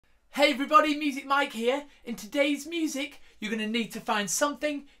Hey everybody, Music Mike here. In today's music, you're going to need to find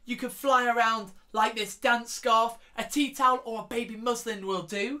something you can fly around like this dance scarf, a tea towel or a baby muslin will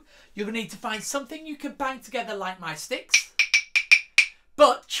do. You're going to need to find something you can bang together like my sticks.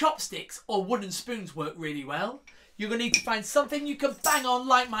 But chopsticks or wooden spoons work really well. You're going to need to find something you can bang on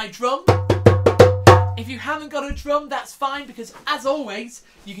like my drum. If you haven't got a drum, that's fine because as always,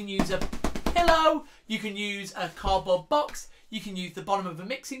 you can use a pillow, you can use a cardboard box, you can use the bottom of a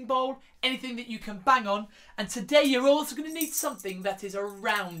mixing bowl, anything that you can bang on. And today you're also going to need something that is a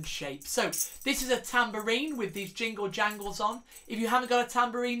round shape. So this is a tambourine with these jingle jangles on. If you haven't got a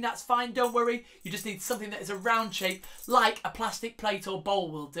tambourine, that's fine, don't worry. You just need something that is a round shape, like a plastic plate or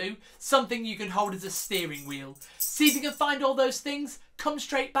bowl will do. Something you can hold as a steering wheel. See if you can find all those things, come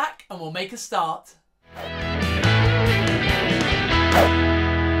straight back and we'll make a start.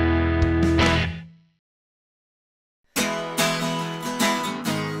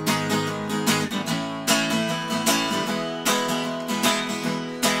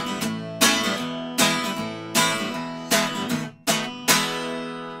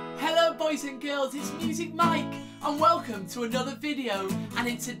 Boys and girls, it's Music Mike and welcome to another video. And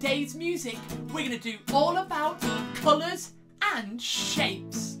in today's music we're going to do all about colours and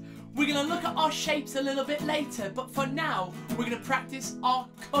shapes. We're going to look at our shapes a little bit later, but for now we're going to practice our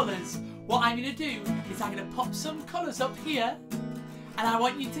colours. What I'm going to do is I'm going to pop some colours up here and I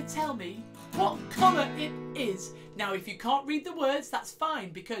want you to tell me what colour it is. Now if you can't read the words, that's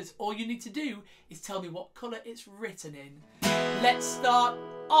fine, because all you need to do is tell me what colour it's written in. Let's start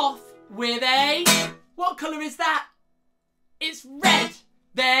off with a... What colour is that? It's red.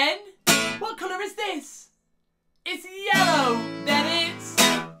 Then, what colour is this? It's yellow. Then it's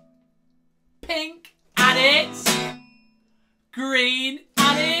pink. And it's green.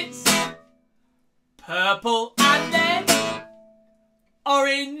 And it's purple. And then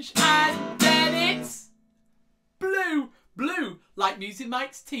orange. And then it's blue. Blue, like Music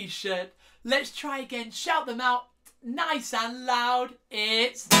Mike's t-shirt. Let's try again. Shout them out nice and loud.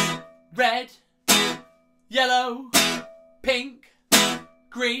 It's red, yellow, pink,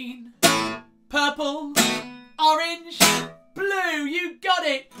 green, purple, orange, blue. You got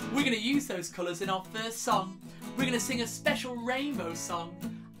it. We're going to use those colours in our first song. We're going to sing a special rainbow song.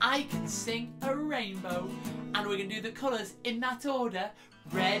 I Can Sing a Rainbow. And we're going to do the colours in that order.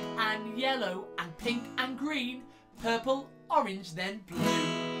 Red and yellow and pink and green, purple, orange, then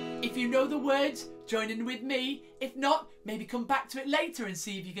blue. If you know the words, join in with me. If not, maybe come back to it later and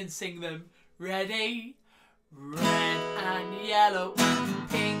see if you can sing them. Ready? Red and yellow and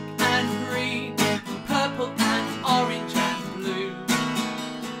pink and green, purple and orange and blue.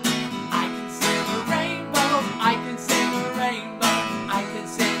 I can sing a rainbow, I can sing a rainbow, I can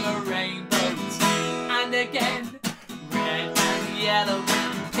sing a rainbow too. And again, red and yellow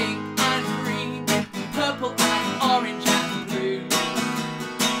and pink and green, purple and orange and blue.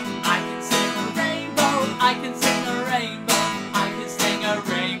 I can sing a rainbow, I can sing a rainbow, I can sing a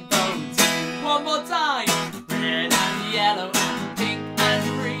rainbow too. One more time. Red and yellow and pink and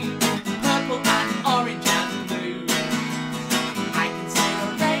green, purple and orange and blue. I can sing a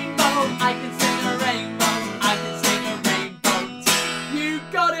rainbow, I can sing a rainbow, I can sing a rainbow too. You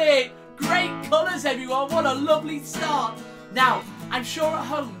got it! Great colours everyone, what a lovely start. Now, I'm sure at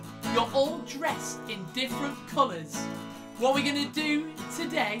home you're all dressed in different colours. What we're going to do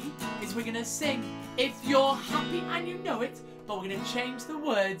today is we're going to sing If You're Happy and You Know It, but we're going to change the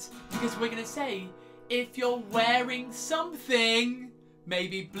words because we're going to say if you're wearing something,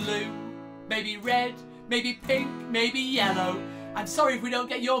 maybe blue, maybe red, maybe pink, maybe yellow. I'm sorry if we don't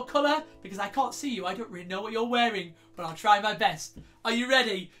get your colour because I can't see you, I don't really know what you're wearing, but I'll try my best. Are you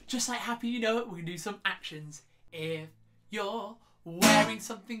ready? Just like Happy You Know It, we're going to do some actions. If you're wearing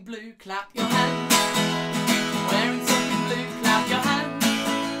something blue, clap your hands. If you're wearing something blue, clap your hands.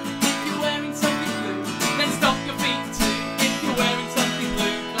 If you're wearing something blue, then stomp your feet too. If you're wearing something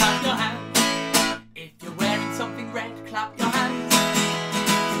blue, clap your hands. If you're wearing something red, clap your hands.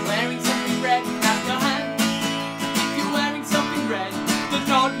 If you're wearing something red, clap your hands. If you're wearing something red, then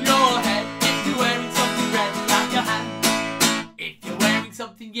nod your head. If you're wearing something red, clap your hands. If you're wearing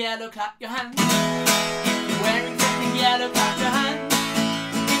something yellow, clap your hands. If you're wearing something yellow, clap your hands.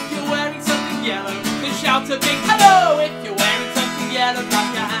 If you're wearing something yellow, then shout a big hello. If you're wearing something yellow,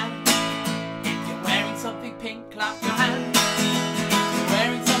 clap your hands. If you're wearing something pink, clap your hands. If you're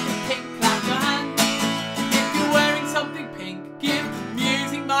wearing something pink, clap your hands. If you're wearing something pink, give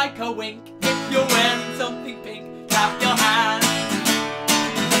Music Mike a wink. If you're wearing something pink, clap your hands.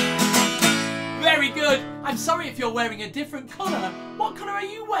 Very good. I'm sorry if you're wearing a different colour. What colour are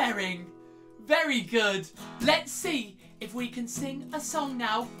you wearing? Very good. Let's see if we can sing a song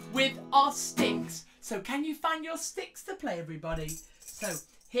now with our sticks. So can you find your sticks to play, everybody? So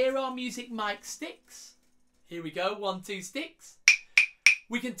here are Music Mike sticks. Here we go, 1, 2 sticks.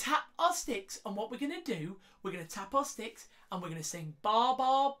 We can tap our sticks, and what we're going to do, we're going to tap our sticks and we're going to sing Baa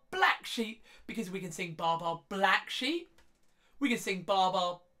Baa Black Sheep, because we can sing Baa Baa Black Sheep. We can sing Baa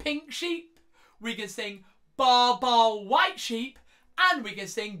Baa Pink Sheep. We can sing Baa Baa White Sheep. And we can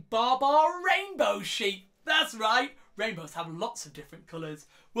sing Baa Baa Rainbow Sheep. That's right, rainbows have lots of different colours.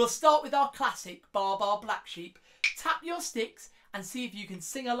 We'll start with our classic Baa Baa Black Sheep. Tap your sticks and see if you can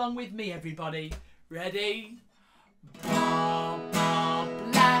sing along with me, everybody. Ready? Baa Baa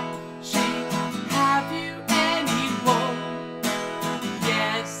Black Sheep, have you any wool?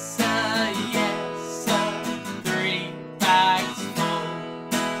 Yes sir, yes sir, 3 bags full.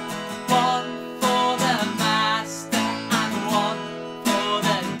 1 for the master and 1 for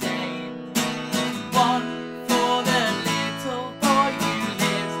the dame. 1 for the little boy who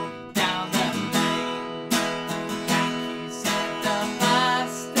lives down the lane. Thank you, said the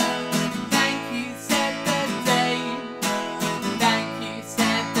master. Thank you, said the dame. Thank you,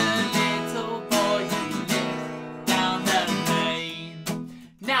 said the little boy who lives down the lane.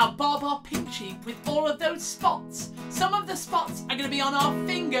 Now, Baa Baa Pink Sheep with all of those spots. Some of the spots are going to be on our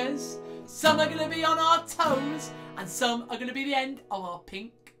fingers, some are going to be on our toes, and some are going to be the end of our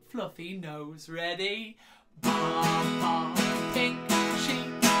pink fluffy nose. Ready? Baa Baa Pink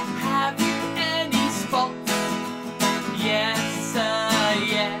Sheep, have you any spots? Yes sir,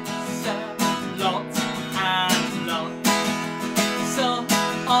 lots and lots. Some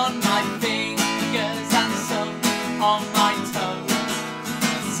on my fingers and some on my toes.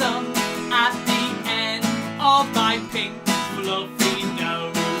 Some at the end of my pink fluffy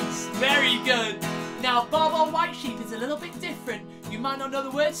nose. Very good. Now, Baa Baa White Sheep is a little bit different. You might not know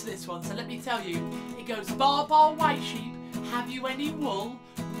the words to this one, so let me tell you. It goes, Baa Baa White Sheep, have you any wool?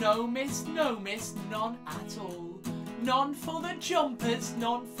 No miss, none at all. None for the jumpers,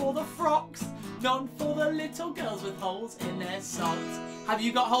 none for the frocks, none for the little girls with holes in their socks. Have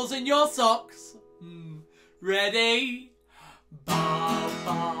you got holes in your socks? Ready? Baa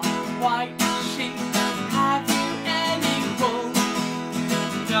Baa White Sheep, have you any wool?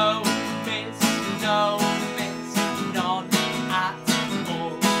 No miss, none at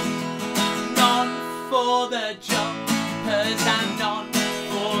all. None for the jumpers and none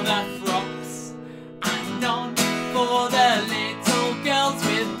for the frocks, and none for the little girls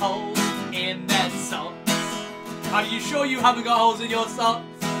with holes in their socks. Are you sure you haven't got holes in your socks?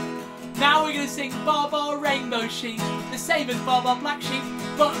 Now we're going to sing Baa Baa Rainbow Sheep, the same as Baa Baa Black Sheep,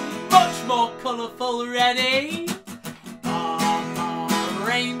 but much more colourful. Ready? Baa Baa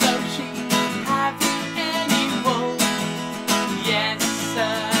Rainbow Sheep, have you any wool? Yes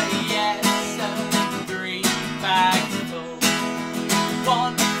sir, 3 bags full.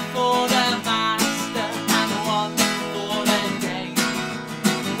 1 for the master and 1 for the dame.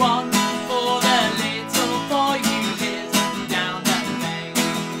 1 for the little boy who lives down the lane.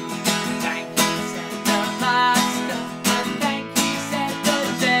 Thank you, said the master, and thank you, said the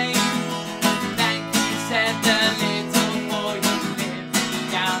dame. Thank you, said the little boy who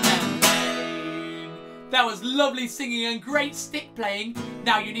lives down the lane. That was lovely singing and great stick playing.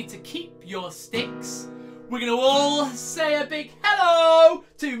 Now you need to keep your sticks. We're going to all say a big hello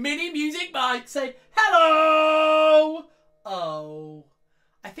to Mini Music Mike. Say hello. Oh,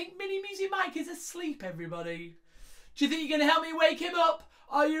 I think Mini Music Mike is asleep, everybody. Do you think you're going to help me wake him up?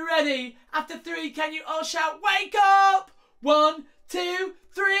 Are you ready? After 3, can you all shout, wake up? 1, 2,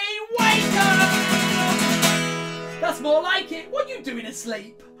 3, wake up! That's more like it. What are you doing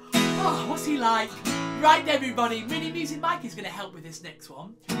asleep? Oh, what's he like? Right, everybody, Mini Music Mike is going to help with this next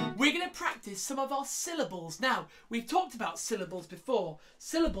one. We're going to practice some of our syllables. Now, we've talked about syllables before.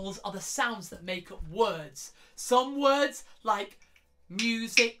 Syllables are the sounds that make up words. Some words, like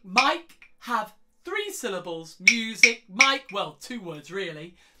Music Mike, have 3 syllables. Music Mike, well, 2 words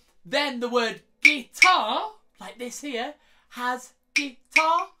really. Then the word guitar, like this here, has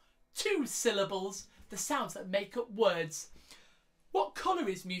guitar, 2 syllables. The sounds that make up words. What colour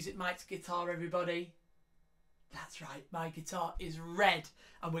is Music Mike's guitar, everybody? That's right, my guitar is red.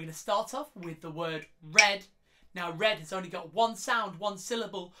 And we're going to start off with the word red. Now, red has only got 1 sound, 1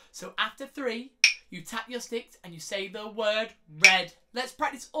 syllable. So after 3, you tap your sticks and you say the word red. Let's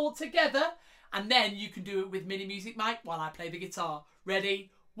practice all together. And then you can do it with Mini Music Mike while I play the guitar.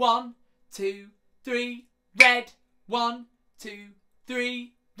 Ready? 1, 2, 3, red. 1, 2,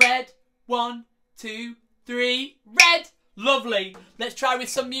 3, red. 1, 2, 3, red. Lovely. Let's try with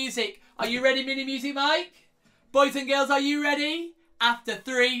some music. Are you ready, Mini Music Mike? Boys and girls, are you ready? After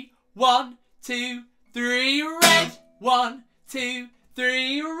 3, 1, 2, 3, red. 1, 2,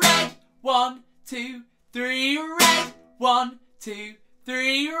 3, red. 1, 2, 3, red. 1, 2,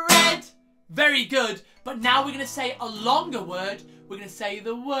 3, red. Very good. But now we're going to say a longer word. We're going to say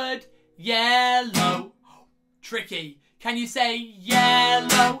the word yellow. Tricky. Can you say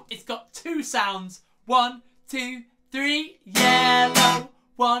yellow? It's got 2 sounds. 1, 2, 3, yellow.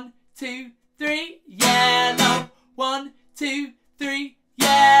 1, 2, 3, yellow. 1, 2, 3,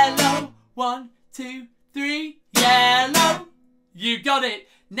 yellow. 1, 2, 3, yellow. You got it.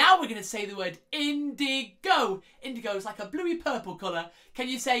 Now we're going to say the word indigo. Indigo is like a bluey purple colour. Can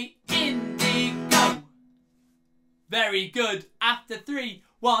you say indigo? Very good. After 3.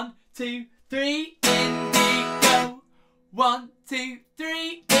 1, 2, 3, indigo. 1, 2,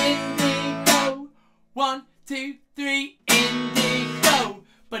 3, indigo. 1, 2, 3, indigo.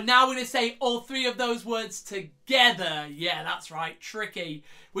 But now we're going to say all 3 of those words together. Yeah, that's right. Tricky.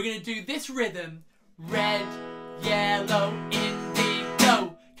 We're going to do this rhythm. Red, yellow,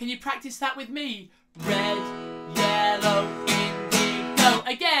 indigo. Can you practice that with me? Red, yellow, indigo.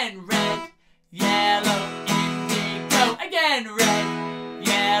 Again, red, yellow, indigo. Again, red,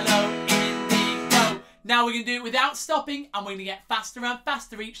 yellow, indigo. Now we're going to do it without stopping, and we're going to get faster and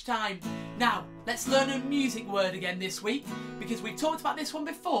faster each time. Now, let's learn a music word again this week, because we've talked about this one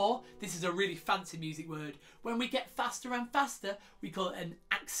before. This is a really fancy music word. When we get faster and faster, we call it an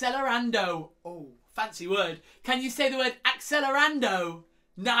accelerando. Oh, fancy word. Can you say the word accelerando?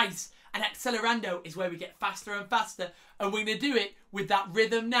 Nice. An accelerando is where we get faster and faster, and we're going to do it with that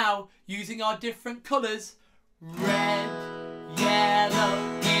rhythm now, using our different colours. Red, yellow,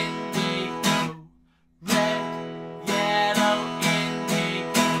 indigo. Red, yellow,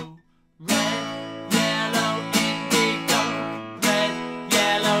 indigo. Red, yellow, indigo. Red,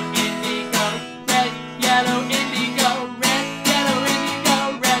 yellow, indigo. Red, yellow, indigo. Red, yellow, indigo.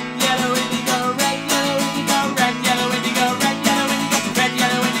 Red, yellow, indigo. Red, yellow, indigo. Red, yellow, indigo. Red, yellow, indigo. Red, yellow, indigo. Red,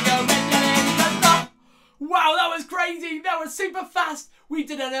 yellow, indigo. Stop! Wow, that was crazy. That was super fast. We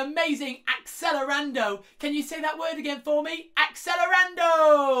did an amazing accelerando. Can you say that word again for me?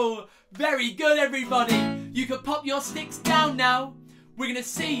 Accelerando. Very good, everybody. You can pop your sticks down now. We're going to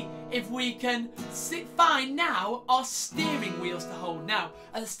see if we can find now our steering wheels to hold. Now,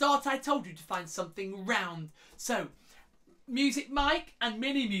 at the start I told you to find something round. So, Music Mike and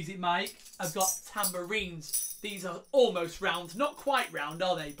Mini Music Mike have got tambourines. These are almost round. Not quite round,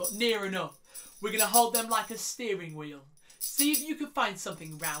 are they? But near enough. We're going to hold them like a steering wheel. See if you can find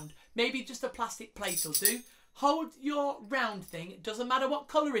something round. Maybe just a plastic plate will do. Hold your round thing. It doesn't matter what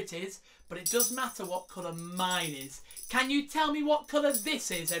colour it is, but it does matter what colour mine is. Can you tell me what colour this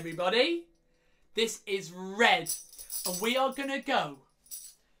is, everybody? This is red. And we are going to go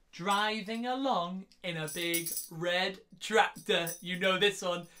driving along in a big red tractor. You know this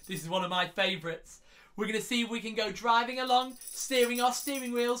one. This is one of my favourites. We're going to see if we can go driving along, steering our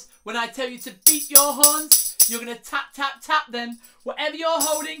steering wheels. When I tell you to beat your horns, you're going to tap, tap, tap them. Whatever you're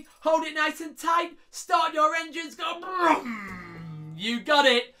holding, hold it nice and tight. Start your engines, go brum. You got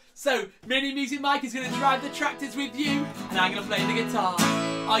it. So, Mini Music Mike is going to drive the tractors with you, and I'm going to play the guitar.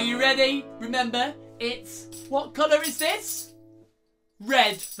 Are you ready? Remember, it's... What colour is this?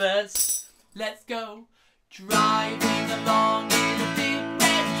 Red first. Let's go. Driving along in a big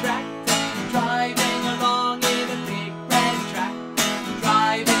red tractor. Driving along in a big red tractor.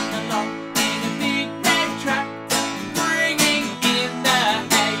 Driving along in a big red tractor. Bringing in the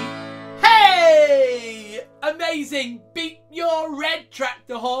hay. Hey! Amazing. Beat your red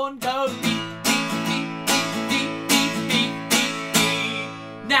tractor horn. Go beep, beep, beep, beep, beep, beep, beep, beep, beep.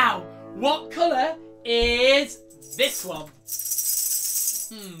 Now, what colour is this one?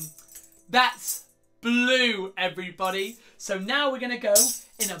 That's blue, everybody. So now we're going to go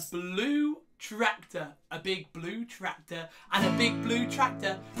in a blue tractor. A big blue tractor. And a big blue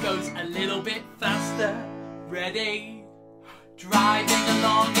tractor goes a little bit faster. Ready? Driving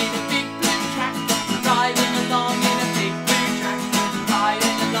along in a big blue tractor. Driving along in a big blue tractor.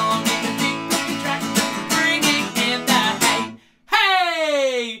 Driving along in a big blue tractor. Bringing in the hay.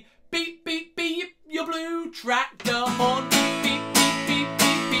 Hey! Beep, beep, beep, your blue tractor horn. Beep, beep, beep, beep,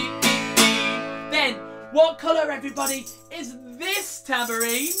 beep, beep, beep, beep. Then, what colour, everybody, is this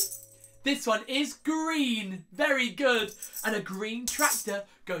tambourine? This one is green. Very good. And a green tractor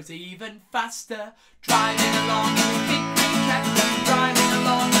goes even faster. Driving along in a big green tractor. Driving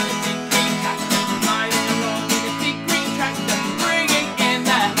along in a big green tractor. Driving along in a big green tractor. Bringing in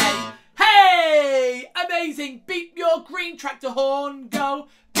the hay. Hey! Amazing. Beep your green tractor horn. Go.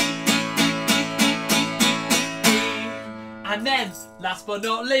 Beep, beep, beep, beep, beep, beep, beep, beep, beep. And then, last but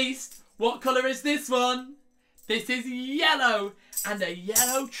not least, what colour is this one? This is yellow. And a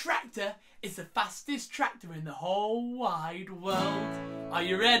yellow tractor is the fastest tractor in the whole wide world. Are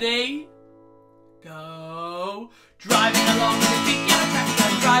you ready? Go! Driving along in a big yellow tractor,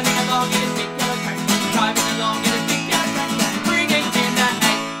 driving along in a big yellow tractor, driving along in a big yellow tractor, bringing in the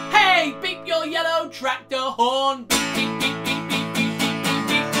hay. Hey, beep your yellow tractor horn, beep beep beep beep beep beep beep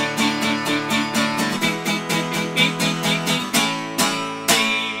beep beep beep beep beep beep beep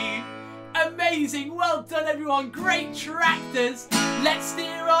beep. Amazing, well done everyone, great tractors. Let's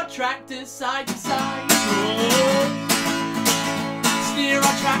steer our tractors side to side. Whoa. Steer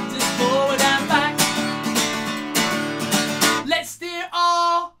our tractors forward and back. Let's steer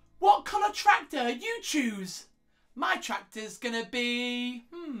our... What colour tractor? You choose. My tractor's gonna be...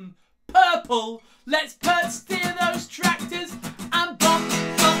 purple. Let's steer those tractors and bump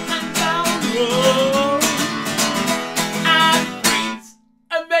and down. Whoa. And freeze.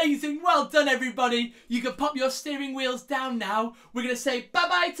 Amazing. Well done, everybody. You can pop your steering wheels down now. We're gonna say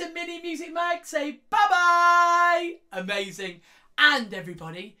bye-bye to Mini Music Mike. Say bye-bye. Amazing. And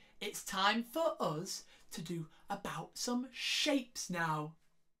everybody, it's time for us to do about some shapes now.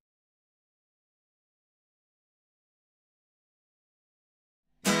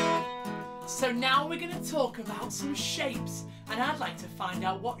 So now we're going to talk about some shapes, and I'd like to find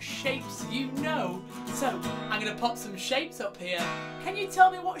out what shapes you know. So I'm going to pop some shapes up here. Can you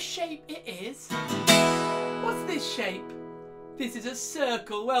tell me what shape it is? What's this shape? This is a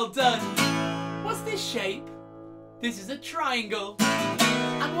circle. Well done. What's this shape? This is a triangle.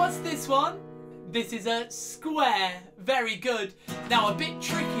 And what's this one? This is a square. Very good. Now a bit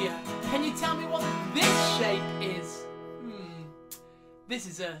trickier. Can you tell me what this shape is? This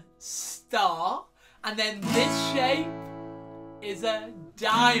is a star. And then this shape is a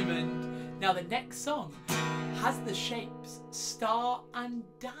diamond. Now the next song has the shapes star and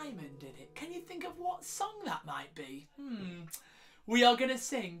diamond in it. Can you think of what song that might be? We are going to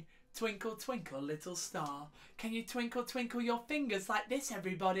sing Twinkle, Twinkle, Little Star. Can you twinkle, twinkle your fingers like this,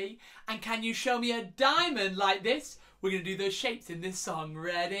 everybody? And can you show me a diamond like this? We're going to do those shapes in this song.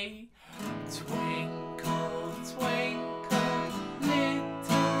 Ready? Twinkle, twinkle,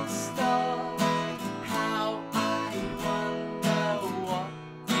 little star, how I wonder what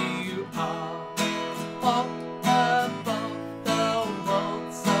you are. Up above the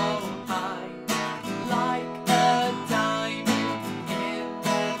world so high, like a diamond in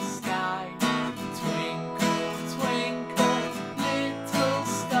the sky. Twinkle, twinkle, little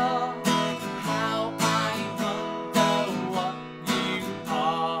star, how I wonder what you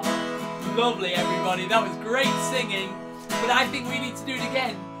are. Lovely, everybody. That was great singing. But I think we need to do it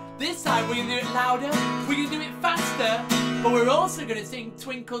again. This time we're going to do it louder, we're going to do it faster, but we're also going to sing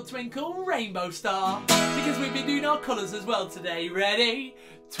Twinkle, Twinkle, Rainbow Star, because we've been doing our colours as well today. Ready?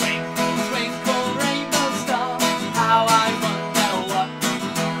 Twinkle, twinkle, rainbow star, how I wonder what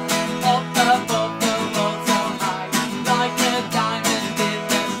up above the world so high, like a diamond in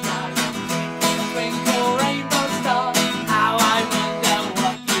the sky. Twinkle, twinkle, rainbow star, how I wonder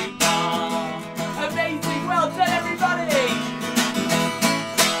what you are. Amazing, well done everybody!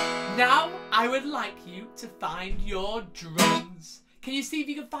 Now I would like you to find your drums. Can you see if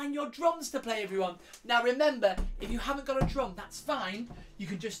you can find your drums to play, everyone? Now remember, if you haven't got a drum, that's fine. You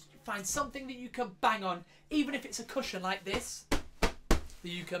can just find something that you can bang on, even if it's a cushion like this, that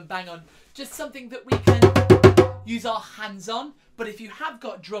you can bang on. Just something that we can use our hands on. But if you have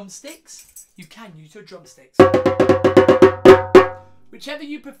got drumsticks, you can use your drumsticks. Whichever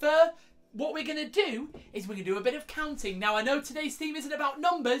you prefer. What we're going to do is we're going to do a bit of counting. Now I know today's theme isn't about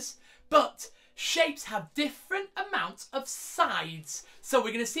numbers, but shapes have different amounts of sides. So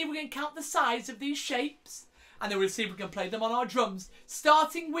we're going to see if we can count the sides of these shapes, and then we'll see if we can play them on our drums.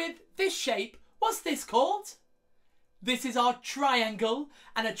 Starting with this shape. What's this called? This is our triangle,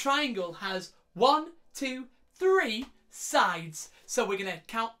 and a triangle has 1, 2, 3 sides. So we're going to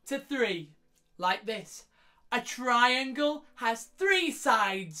count to 3, like this. A triangle has 3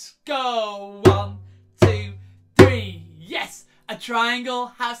 sides. Go! 1, 2, 3. Yes! A triangle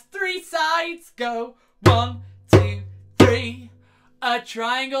has 3 sides. Go! 1, 2, 3. A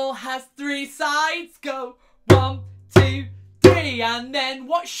triangle has 3 sides. Go! 1, 2, 3. And then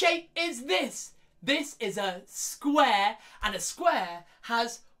what shape is this? This is a square, and a square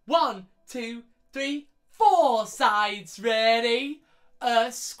has 1, 2, 3, 4 sides. Ready?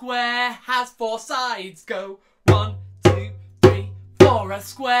 A square has 4 sides. Go. 1, 2, 3, 4. A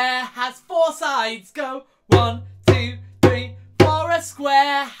square has 4 sides. Go. 1, 2, 3, 4. A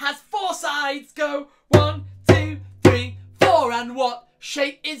square has 4 sides. Go. 1, 2, 3, 4. And what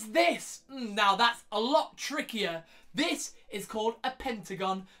shape is this? Now that's a lot trickier. This is called a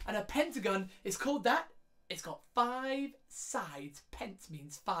pentagon, and a pentagon is called that. It's got 5 sides. Pent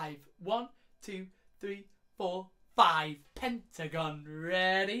means 5. 1, 2, 3, 4, 5. Pentagon.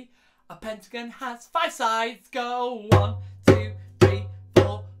 Ready? A pentagon has 5 sides. Go 1, 2, 3,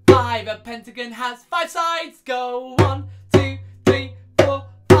 4, 5. A pentagon has 5 sides. Go 1, 2, 3, 4,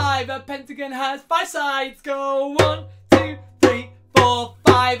 5. A pentagon has 5 sides. Go 1, 2, 3, 4,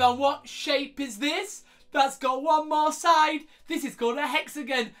 5. And what shape is this? That's got one more side. This is called a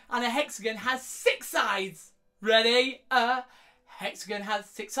hexagon, and a hexagon has 6 sides. Ready? A hexagon has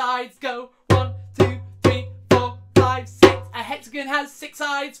 6 sides. Go 1, 2, 3, 4, 5, 6. A hexagon has 6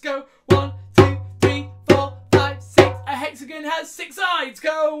 sides. Go 1, 2, 3, 4, 5, 6. A hexagon has 6 sides.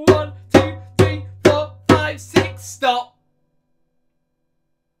 Go 1, 2, 3, 4, 5, 6. Stop.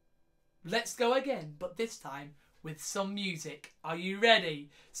 Let's go again, but this time with some music. Are you ready?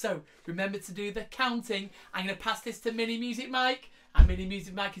 So remember to do the counting. I'm going to pass this to Mini Music Mike, and Mini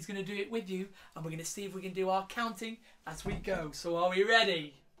Music Mike is going to do it with you, and we're going to see if we can do our counting as we go. So are we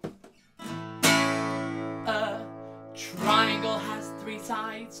ready? A triangle has 3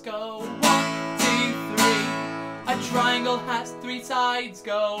 sides. Go 1, 2, 3. A triangle has 3 sides.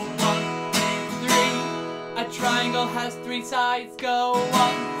 Go 1, 2, 3. A triangle has 3 sides. Go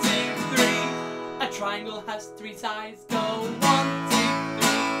 1, 2, 3. A triangle has 3 sides. Go 1, 2,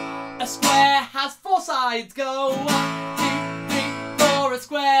 3. A square has 4 sides. Go 1, 2, 3, 4. A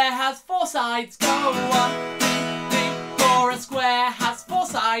square has 4 sides. Go 1, 2, 3, 4. A square has 4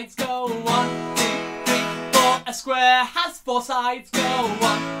 sides. Go 1, 2, 3, 4. A square has 4 sides. Go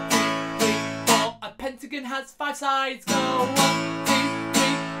 1, 2, 3, 4. A pentagon has 5 sides. Go 1, 2,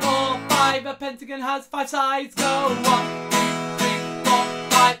 3, 4, 5. A pentagon has 5 sides. Go 1, 2, 3, 4,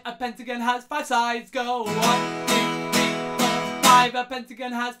 5. A pentagon has 5 sides. Go 1, 2, 3, 4, 5. A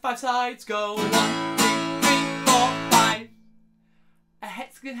pentagon has 5 sides. Go 1, 2, 3, 4, 5. A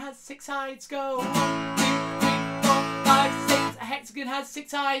hexagon has 6 sides. Go 1, 2, 3, 4, 5, 6. A hexagon has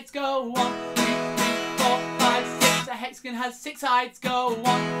 6 sides. Go 1, 2, 3, 4, 5, 6. A hexagon has 6 sides. Go 1,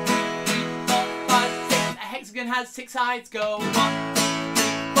 2, 3, 4, 5, 6. A hexagon has 6 sides. Go 1, 2,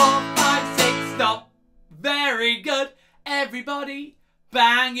 3, 4, 5, 6. Stop. Very good. Everybody,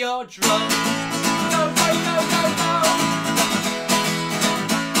 bang your drums. Go, go, go, go, go.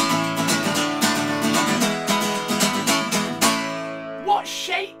 What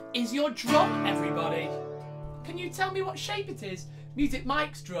shape is your drum, everybody? Can you tell me what shape it is? Music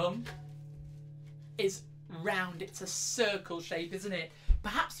Mike's drum is round. It's a circle shape, isn't it?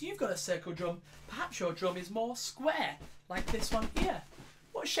 Perhaps you've got a circle drum. Perhaps your drum is more square, like this one here.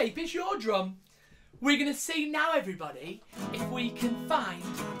 What shape is your drum? We're going to see now, everybody, if we can find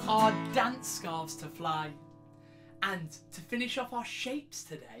our dance scarves to fly. And to finish off our shapes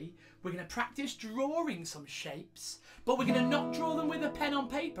today, we're going to practice drawing some shapes, but we're going to not draw them with a pen on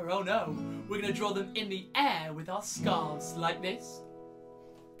paper, oh no. We're going to draw them in the air with our scarves, like this.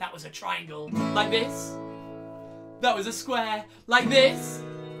 That was a triangle, like this. That was a square, like this.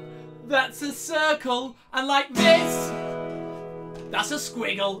 That's a circle, and like this. That's a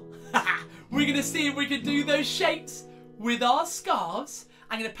squiggle. We're going to see if we can do those shapes with our scarves.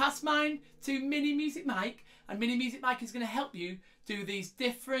 I'm going to pass mine to Mini Music Mike, and Mini Music Mike is going to help you do these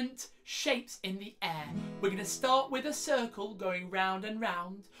different shapes in the air. We're going to start with a circle going round and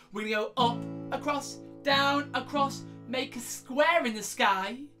round. We're going to go up, across, down, across, make a square in the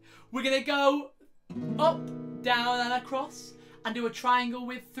sky. We're going to go up, down and across and do a triangle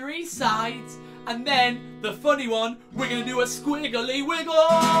with 3 sides. And then, the funny one, we're going to do a squiggly wiggle.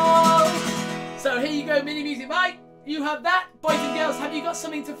 So here you go, Mini Music Mike. You have that. Boys and girls, have you got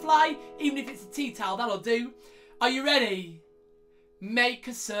something to fly? Even if it's a tea towel, that'll do. Are you ready? Make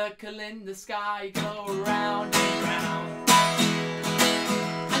a circle in the sky, go round and round.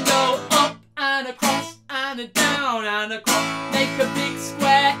 And go up and across and down and across. Make a big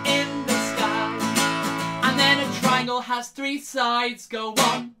square in the sky. And then a triangle has 3 sides. Go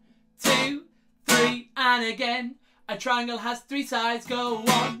 1, 2, 3, and again. A triangle has 3 sides. Go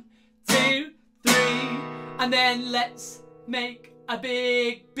 1, 2, 3. And then let's make a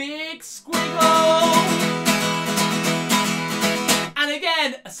big, big squiggle. And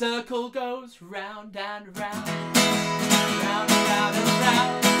again, a circle goes round and round, round and round and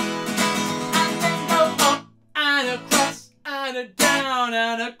round. And then go up and across and down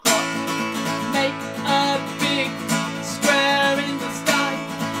and across. Make a big square in the sky.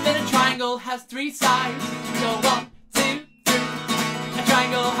 Then a triangle has 3 sides. We go 1, 2, 3. A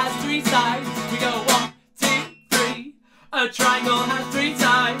triangle has 3 sides. We go 1, 2, 3. A triangle has 3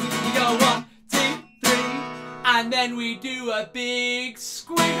 sides. We go 1, 2, 3. And then we do a big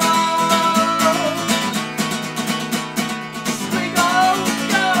squiggle. Squiggle,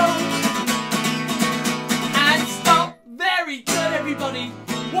 go. And stop.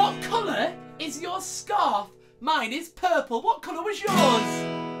 purple. What colour was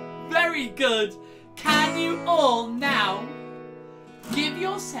yours? Very good. Can you all now give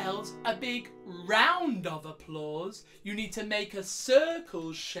yourselves a big round of applause? You need to make a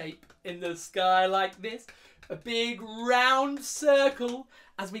circle shape in the sky like this. A big round circle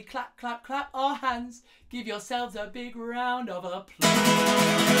as we clap, clap, clap our hands. Give yourselves a big round of applause.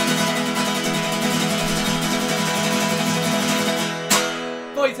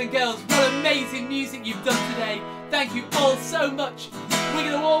 Boys and girls, what amazing music you've done today. Thank you all so much. We're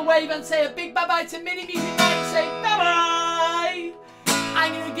going to all wave and say a big bye-bye to Mini Music Mike. Say bye-bye.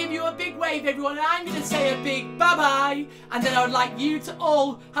 I'm going to give you a big wave, everyone, and I'm going to say a big bye-bye. And then I would like you to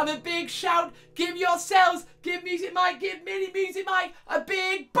all have a big shout. Give yourselves, give Music Mike, give Mini Music Mike a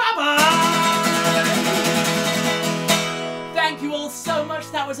big bye-bye. Thank you all so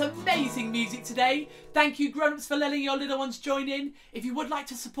much. That was amazing music today. Thank you, grown-ups, for letting your little ones join in. If you would like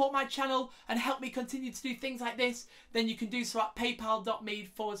to support my channel and help me continue to do things like this, then you can do so at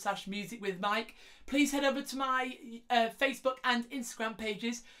paypal.me/musicwithmike. Please head over to my Facebook and Instagram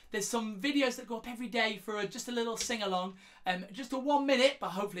pages. There's some videos that go up every day for just a little sing-along. Just a 1 minute, but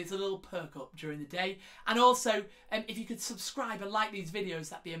hopefully it's a little perk up during the day. And also, if you could subscribe and like these videos,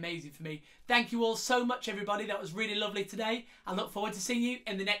 that'd be amazing for me. Thank you all so much, everybody. That was really lovely today. I look forward to seeing you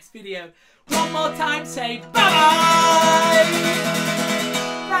in the next video. One more time, say bye-bye!